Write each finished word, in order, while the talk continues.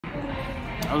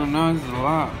I don't know, this is a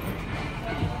lot.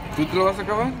 ¿Tú te lo vas a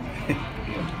acabar?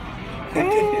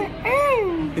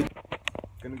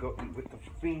 Gonna go eat with the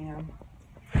fam.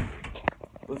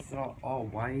 It's all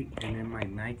white, and then my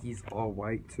Nike's all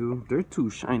white too. They're too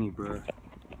shiny, bro.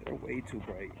 They're way too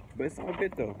bright. But it's all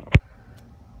good though.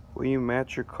 Will you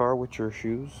match your car with your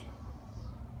shoes?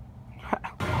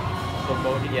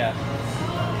 Yeah.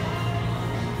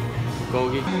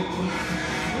 Gogi.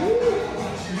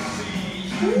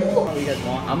 What do you guys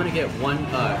want? I'm gonna get one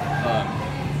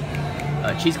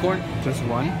cheese corn. Just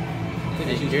one?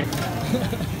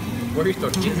 Where are your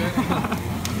tortillas?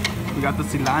 We got the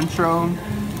cilantro,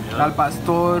 al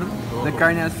pastor, the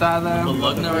carne asada,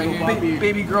 right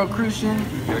baby girl Christian.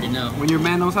 You already know. When your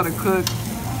man knows how to cook.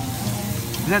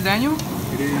 Is that Daniel?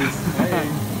 It is. Hey.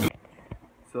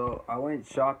 So I went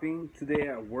shopping today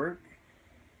at work,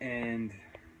 and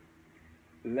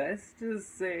let's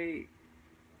just say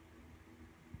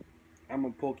I'm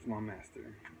a Pokemon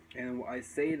master. And I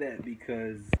say that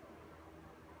because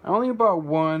I only bought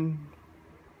one,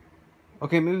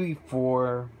 okay, maybe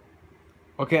 4.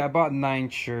 Okay, I bought 9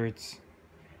 shirts,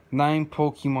 9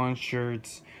 Pokemon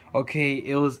shirts. Okay,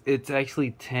 it's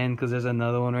actually 10 because there's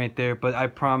another one right there, but I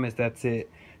promise that's it.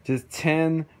 Just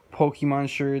 10 Pokemon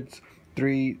shirts.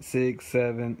 3, 6,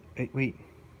 7, 8. Wait.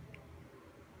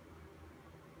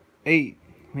 8.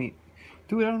 Wait.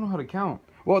 Dude, I don't know how to count.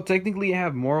 Well, technically I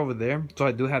have more over there, so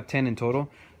I do have 10 in total.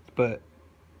 But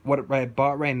what I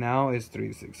bought right now is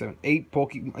 3, 6, 7, 8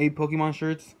 Pokemon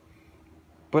shirts.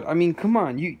 But I mean, come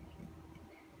on, you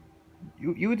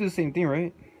would do the same thing,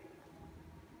 right?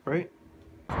 Right?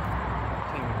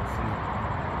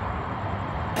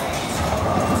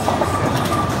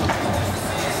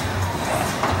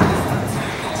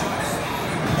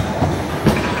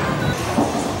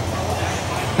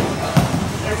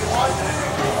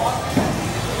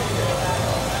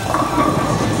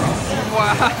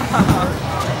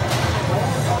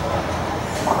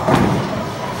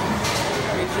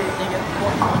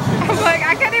 I'm like,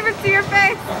 I can't even see your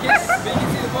face. Yes, but you can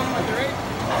see the Pokemon, right?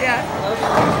 Yeah, a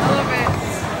little bit.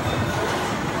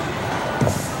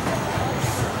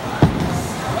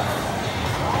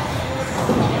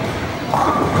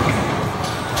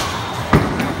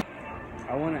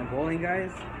 I won at bowling,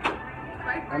 guys.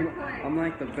 I'm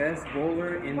like the best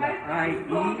bowler in the IE.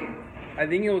 I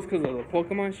think it was because of the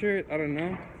Pokemon shirt. I don't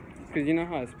know. Because you know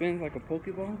how it spins like a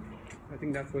Pokeball? I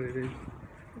think that's what it is.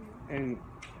 And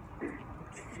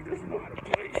she doesn't know how to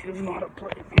play. She doesn't know how to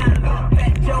play.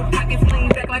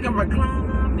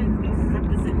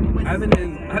 I haven't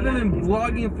been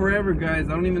vlogging forever, guys. I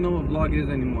don't even know what vlog is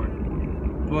anymore.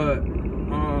 But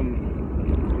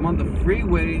I'm on the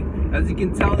freeway. As you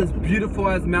can tell, this beautiful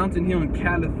ass mountain here in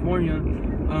California.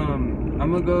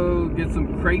 I'm gonna go get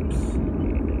some crepes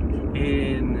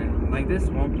in like this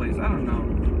one place. I don't know,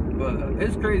 but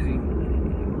it's crazy.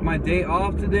 My day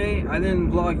off today. I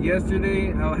didn't vlog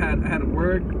yesterday. I had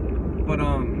work, but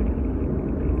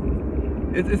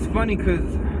it's funny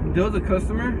because there was a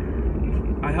customer.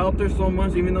 I helped her so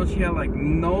much, even though she had like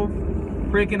no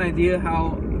freaking idea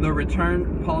how the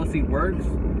return policy works.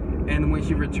 And when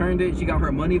she returned it, she got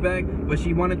her money back, but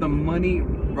she wanted the money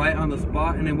right on the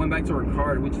spot, and it went back to her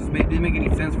card, which just didn't make any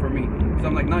sense for me. So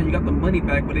I'm like, no, you got the money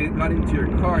back, but it got into your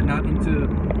card, not into,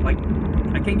 like,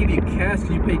 I can't give you cash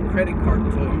because you paid credit card.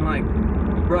 So I'm like,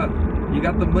 bruh, you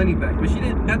got the money back. But she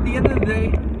didn't. At the end of the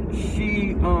day,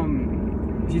 she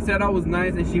said I was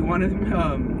nice, and she wanted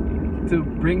to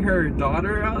bring her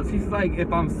daughter out. She's like,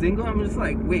 if I'm single, I'm just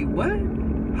like, wait, what?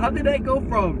 How did that go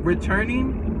from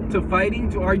returning to fighting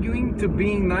to arguing to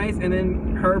being nice, and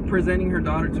then her presenting her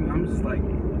daughter to me? I'm just like,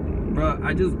 bruh,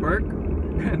 I just work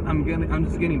and I'm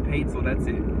just getting paid, so that's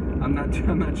it. I'm not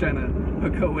trying to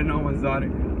hook up with no one's daughter.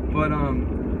 But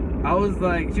I was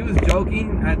like, she was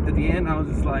joking at the end. I was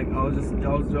just like, I was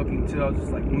joking too. I was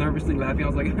just like nervously laughing. I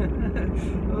was like,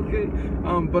 okay.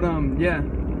 Yeah,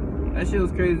 that shit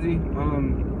was crazy.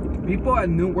 People at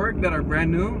new work that are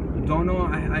brand new don't know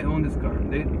I own this car.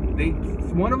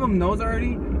 One of them knows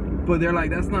already, but they're like,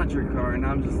 that's not your car. And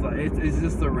I'm just like, it's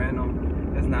just a rental.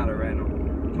 It's not a rental.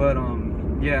 But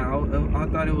yeah, I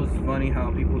thought it was funny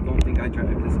how people don't think I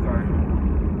drive this car.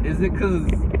 Is it because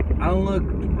I don't look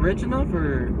rich enough,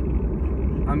 or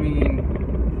I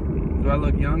mean, do I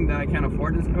look young that I can't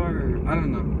afford this car? Or, I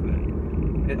don't know,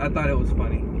 but I thought it was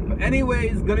funny. But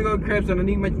anyways, gonna go to Crepes, and I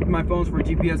need my phones for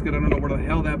GPS because I don't know where the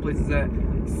hell that place is at.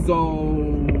 So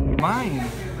mine.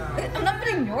 I'm not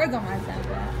putting yours on my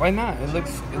Snapchat. Why not? It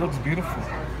looks beautiful.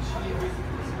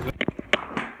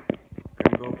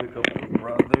 Gonna go pick up my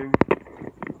brother.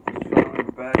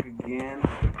 Back again.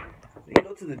 They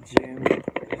go to the gym.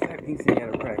 This guy thinks he had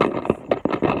a practice.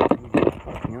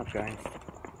 up, guys.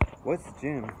 What's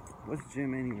gym? What's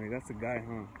gym anyway? That's a guy,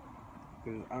 huh?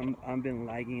 Because I've been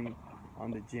lagging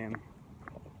on the gym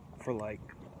for like,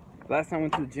 last time I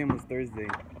went to the gym was Thursday.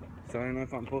 So I don't know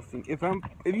if I'm posting. If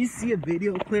you see a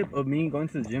video clip of me going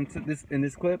to the gym in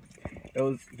this clip, it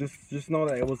was just know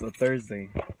that it was a Thursday.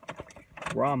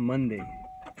 We're on Monday.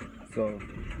 So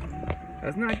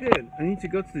that's not good. I need to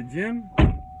go to the gym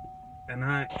and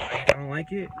I don't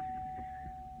like it.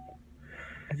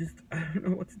 I don't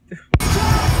know what to do.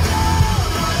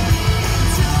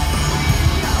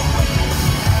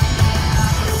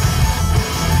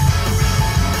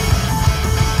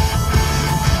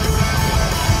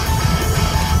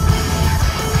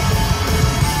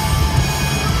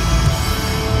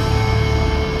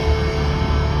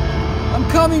 I'm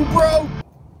coming, bro!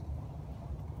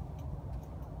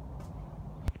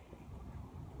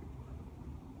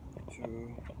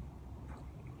 Too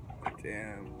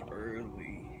damn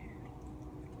early.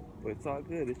 But it's all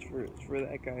good. It's for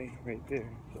that guy right there.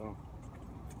 So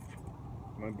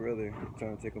my brother, I'm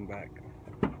trying to take him back.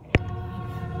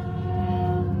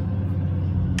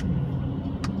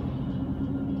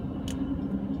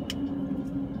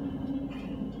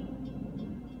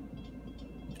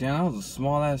 Damn, that was a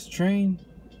small ass train.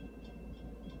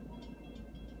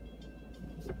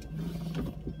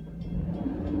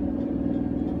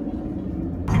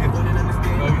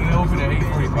 Open at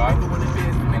 8:45.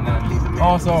 And then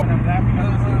also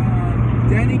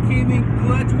Danny came in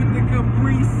clutch with the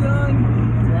Capri Sun.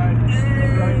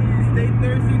 that's right. Hey, stay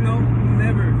thirsty? No,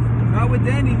 never. Not with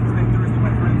Danny. Stay thirsty,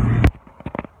 my friends.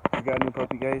 You got a new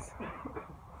puppy, guys.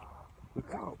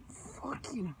 Look how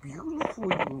fucking beautiful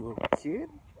you look, kid.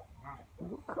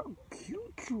 Look how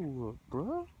cute you look,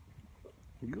 bro.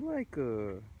 You like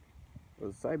a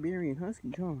Siberian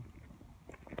Husky, huh?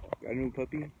 Got a new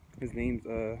puppy. His name's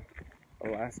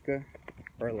Alaska,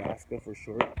 or Alaska for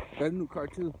short. Got a new car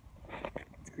too.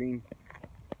 It's green,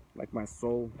 like my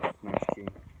soul. No, just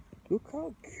kidding. Look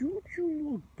how cute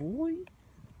you look, boy.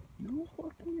 You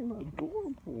fucking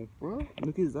adorable, bro.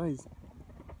 Look at his eyes.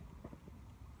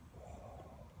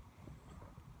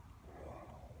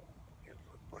 You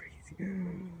look crazy.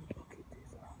 Look at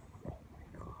this. Oh my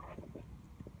god.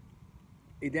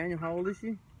 Hey Daniel, how old is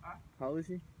she? Huh? How old is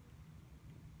she?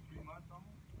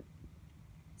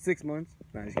 6 months.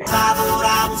 Nah, just kidding. I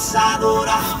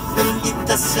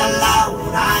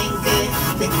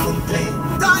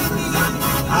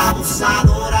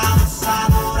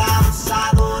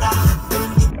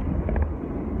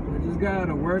just got out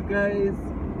of work, guys.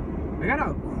 I got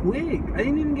out quick. I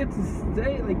didn't even get to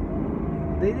stay. Like,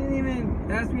 they didn't even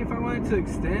ask me if I wanted to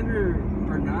extend or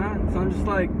not. So I'm just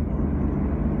like,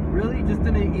 really? Just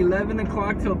in 11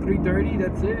 o'clock till 3:30?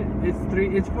 That's it?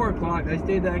 It's 4 o'clock. I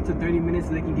stayed there extra 30 minutes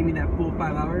so they can give me that full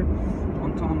 5 hours.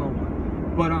 I'm telling no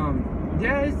one. But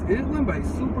yeah, it went by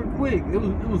super quick. It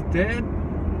was dead,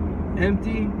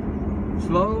 empty,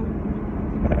 slow,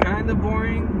 kind of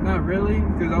boring. Not really,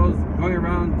 because I was going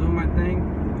around doing my thing.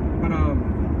 But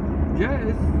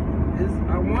yeah,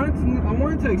 I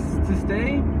wanted to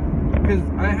stay because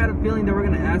I had a feeling they were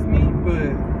gonna ask me,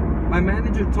 but my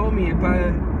manager told me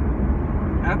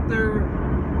after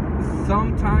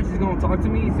some time she's gonna talk to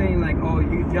me saying like, oh,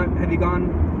 have you gone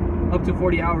up to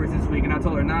 40 hours this week? And I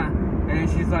told her not. And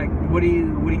she's like, what are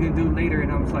you gonna do later?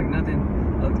 And I was like, nothing.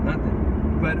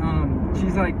 But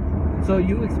she's like, so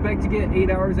you expect to get 8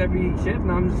 hours every shift?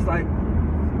 And I'm just like,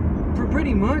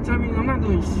 pretty much. I mean, I'm not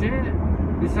doing shit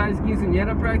besides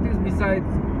quinceañera practice, besides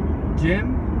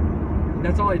gym.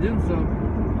 That's all I do. So,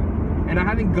 and I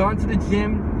haven't gone to the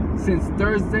gym since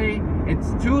Thursday.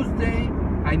 It's Tuesday.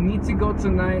 I need to go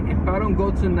tonight. If I don't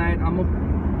go tonight, I don't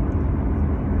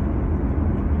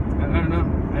know.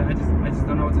 I just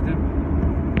don't know what to do.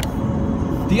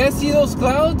 Do you guys see those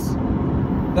clouds?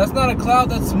 That's not a cloud,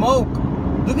 that's smoke.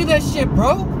 Look at that shit,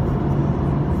 bro.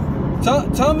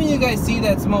 Tell me you guys see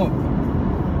that smoke.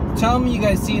 Tell me you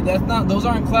guys see it. That's not. Those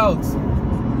aren't clouds.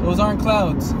 Those aren't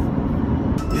clouds.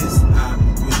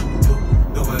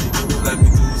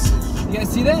 You guys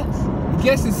see that? You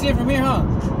guys can see it from here, huh?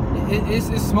 It's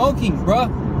smoking, bruh.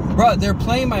 Bruh, they're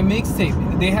playing my mixtape.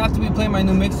 They have to be playing my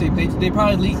new mixtape. They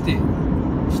probably leaked it.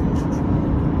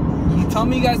 You tell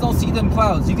me you guys don't see them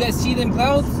clouds. You guys see them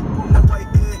clouds?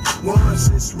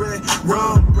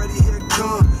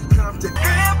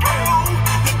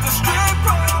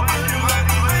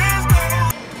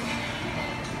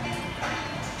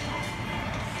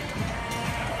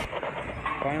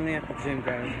 Finally at the gym,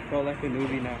 guys. I felt like a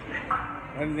newbie now.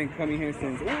 I haven't been coming here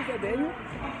since, what was that, Daniel?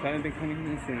 I haven't been coming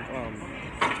here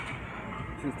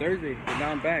since Thursday, but now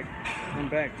I'm back.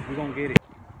 We're gonna get it.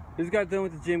 Just got done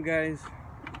with the gym, guys.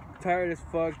 tired as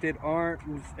fuck. Did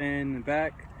arms and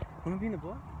back. Wanna be in the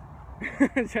vlog?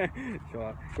 Show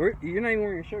off. You're not even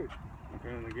wearing your shirt. Okay,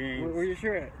 in the game. Where's your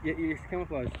shirt at? Yeah, your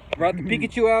camouflage. Brought the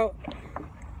Pikachu out.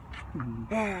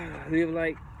 Leave a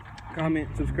like, comment,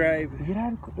 subscribe.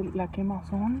 Mira la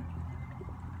quemazón.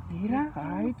 Mira,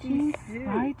 ay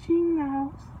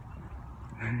chingados.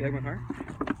 You like my car?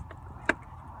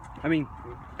 I mean,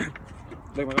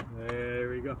 like my car? There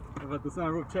we go. How about the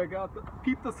sunroof? Check out the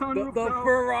peep the sunroof. The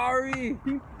Ferrari.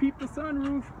 Peep the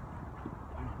sunroof.